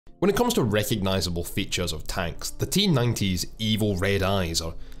When it comes to recognizable features of tanks, the T-90's evil red eyes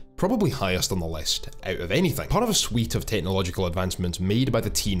are probably highest on the list out of anything. Part of a suite of technological advancements made by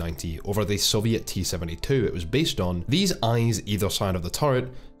the T-90 over the Soviet T-72 it was based on, these eyes either side of the turret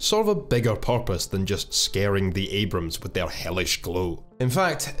serve a bigger purpose than just scaring the Abrams with their hellish glow. In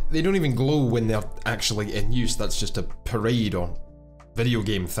fact, they don't even glow when they're actually in use, that's just a parade or video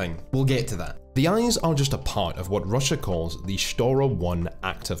game thing. We'll get to that. The eyes are just a part of what Russia calls the Shtora 1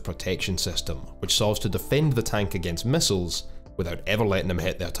 active protection system, which serves to defend the tank against missiles without ever letting them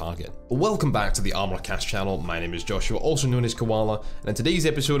hit their target. Welcome back to the Armorcast channel. My name is Joshua, also known as Koala, and in today's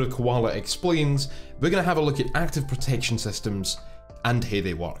episode of Koala Explains, we're going to have a look at active protection systems and how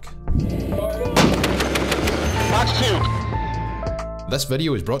they work. This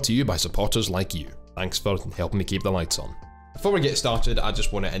video is brought to you by supporters like you. Thanks for helping me keep the lights on. Before we get started, I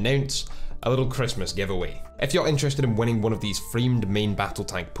just want to announce a little Christmas giveaway. If you're interested in winning one of these framed main battle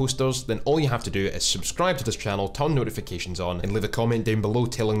tank posters, then all you have to do is subscribe to this channel, turn notifications on, and leave a comment down below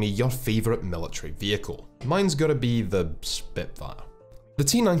telling me your favourite military vehicle. Mine's gotta be the Spitfire. The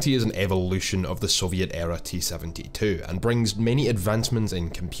T-90 is an evolution of the Soviet-era T-72 and brings many advancements in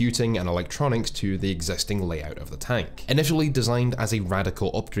computing and electronics to the existing layout of the tank. Initially designed as a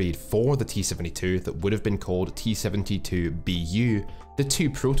radical upgrade for the T-72 that would have been called T-72BU, the two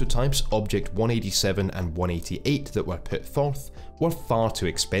prototypes, Object 187 and 188, that were put forth were far too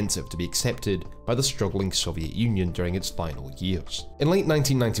expensive to be accepted by the struggling Soviet Union during its final years. In late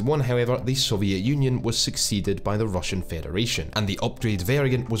 1991, however, the Soviet Union was succeeded by the Russian Federation, and the upgrade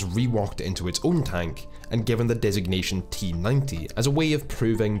variant was reworked into its own tank and given the designation T-90 as a way of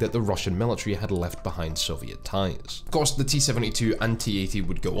proving that the Russian military had left behind Soviet ties. Of course, the T-72 and T-80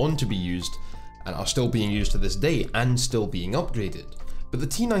 would go on to be used, and are still being used to this day and still being upgraded. But the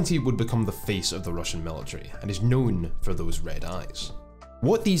T-90 would become the face of the Russian military and is known for those red eyes.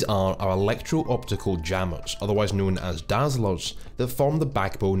 What these are electro-optical jammers, otherwise known as dazzlers, that form the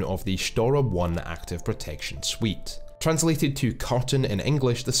backbone of the Shtora 1 active protection suite. Translated to curtain in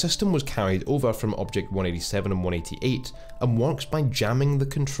English, the system was carried over from Object 187 and 188 and works by jamming the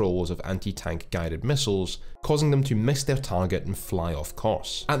controls of anti-tank guided missiles, causing them to miss their target and fly off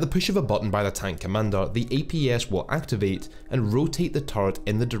course. At the push of a button by the tank commander, the APS will activate and rotate the turret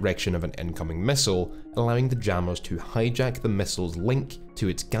in the direction of an incoming missile, allowing the jammers to hijack the missile's link to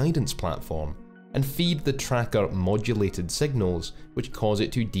its guidance platform and feed the tracker modulated signals which cause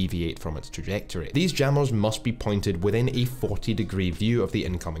it to deviate from its trajectory. These jammers must be pointed within a 40-degree view of the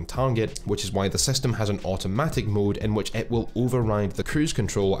incoming target, which is why the system has an automatic mode in which it will override the cruise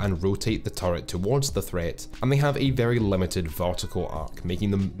control and rotate the turret towards the threat, and they have a very limited vertical arc,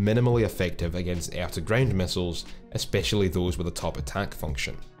 making them minimally effective against air-to-ground missiles, especially those with a top attack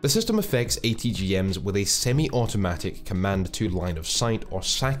function. The system affects ATGMs with a semi-automatic command to line of sight or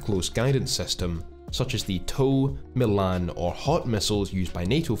SACLOS guidance system, such as the TOW, Milan or HOT missiles used by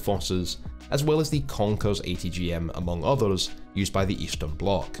NATO forces, as well as the Conquer's ATGM among others used by the Eastern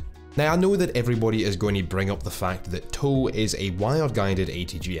Bloc. Now I know that everybody is going to bring up the fact that TOW is a wire-guided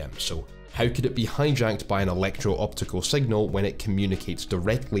ATGM, so how could it be hijacked by an electro-optical signal when it communicates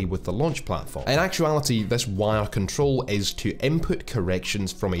directly with the launch platform? In actuality, this wire control is to input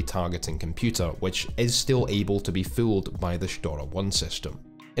corrections from a targeting computer, which is still able to be fooled by the Shtora 1 system.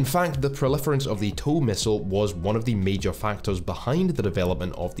 In fact, the proliferance of the TOW missile was one of the major factors behind the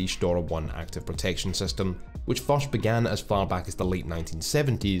development of the Shtora 1 active protection system, which first began as far back as the late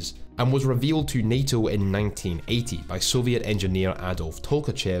 1970s and was revealed to NATO in 1980 by Soviet engineer Adolf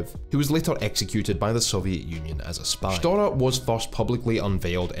Tolkachev, who was later executed by the Soviet Union as a spy. Shtora was first publicly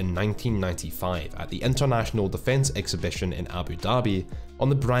unveiled in 1995 at the International Defence Exhibition in Abu Dhabi on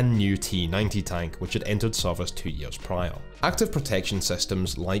the brand new T-90 tank, which had entered service 2 years prior. Active protection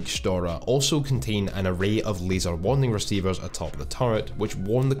systems like Shtora also contain an array of laser warning receivers atop the turret, which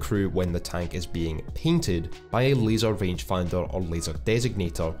warn the crew when the tank is being painted by a laser rangefinder or laser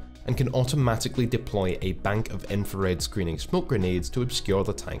designator, and can automatically deploy a bank of infrared screening smoke grenades to obscure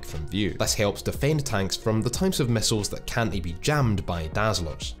the tank from view. This helps defend tanks from the types of missiles that can't be jammed by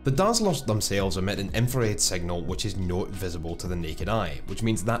dazzlers. The dazzlers themselves emit an infrared signal which is not visible to the naked eye, which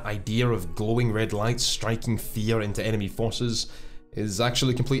means that idea of glowing red lights striking fear into enemy forces is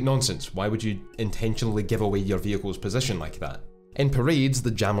actually complete nonsense. Why would you intentionally give away your vehicle's position like that? In parades,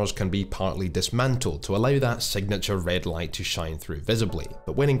 the jammers can be partly dismantled to allow that signature red light to shine through visibly,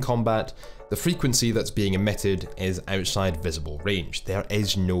 but when in combat, the frequency that's being emitted is outside visible range. There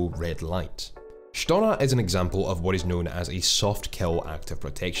is no red light. Shtora is an example of what is known as a soft kill active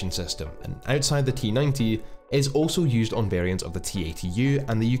protection system, and outside the T-90 is also used on variants of the T-80U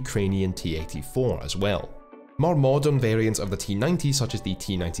and the Ukrainian T-84 as well. More modern variants of the T-90 such as the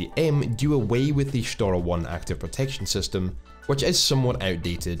T-90M do away with the shtora 1 active protection system, which is somewhat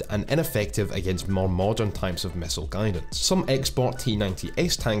outdated and ineffective against more modern types of missile guidance. Some export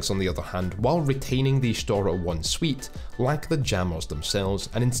T-90's tanks on the other hand, while retaining the shtora 1 suite, lack the jammers themselves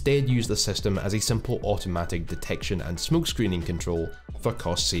and instead use the system as a simple automatic detection and smoke screening control for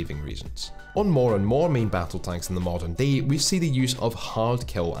cost saving reasons. On more and more main battle tanks in the modern day, we see the use of hard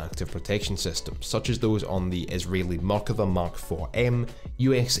kill active protection systems, such as those on the Israeli Merkava Mark IV-M,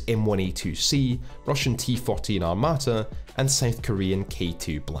 US M1A2C, Russian T-14 Armata, and South Korean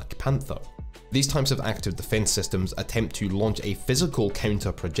K-2 Black Panther. These types of active defense systems attempt to launch a physical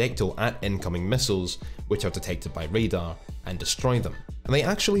counter projectile at incoming missiles, which are detected by radar, and destroy them. And they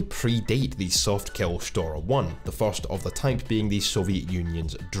actually predate the soft kill shtora 1, the first of the type being the Soviet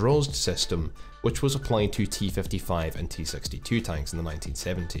Union's Drozd system, which was applied to T-55 and T-62 tanks in the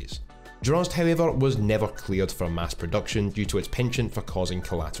 1970s. Drozd, however, was never cleared for mass production due to its penchant for causing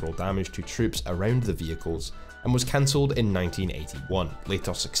collateral damage to troops around the vehicles, and was cancelled in 1981,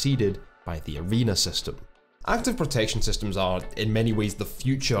 later succeeded by the Arena system. Active protection systems are, in many ways, the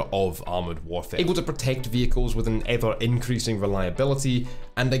future of armoured warfare, able to protect vehicles with an ever-increasing reliability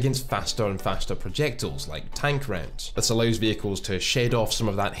and against faster and faster projectiles like tank rounds. This allows vehicles to shed off some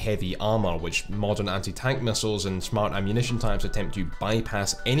of that heavy armour which modern anti-tank missiles and smart ammunition types attempt to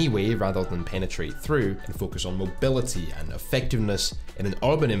bypass anyway rather than penetrate through, and focus on mobility and effectiveness in an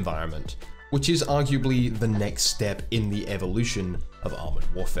urban environment, which is arguably the next step in the evolution of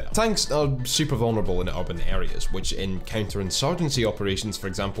armoured warfare. Tanks are super vulnerable in urban areas, which in counterinsurgency operations, for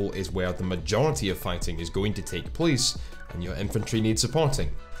example, is where the majority of fighting is going to take place, and your infantry needs supporting.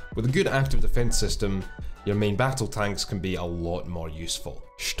 With a good active defense system, your main battle tanks can be a lot more useful.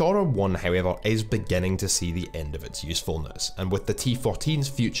 Shtora 1, however, is beginning to see the end of its usefulness, and with the T-14's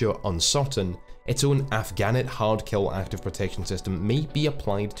future uncertain, its own Afghanit hard kill active protection system may be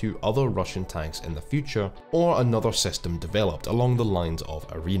applied to other Russian tanks in the future, or another system developed along the lines of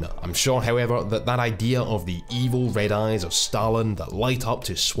Arena. I'm sure, however, that idea of the evil red eyes of Stalin that light up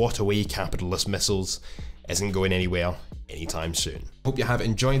to swat away capitalist missiles isn't going anywhere anytime soon. Hope you have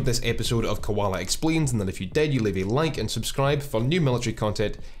enjoyed this episode of Koala Explains, and that if you did, you leave a like and subscribe for new military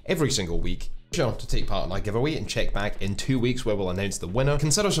content every single week. Sure to take part in our giveaway and check back in 2 weeks where we'll announce the winner.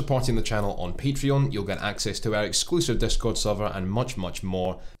 Consider supporting the channel on Patreon, you'll get access to our exclusive Discord server and much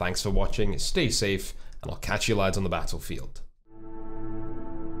more. Thanks for watching, stay safe, and I'll catch you lads on the battlefield.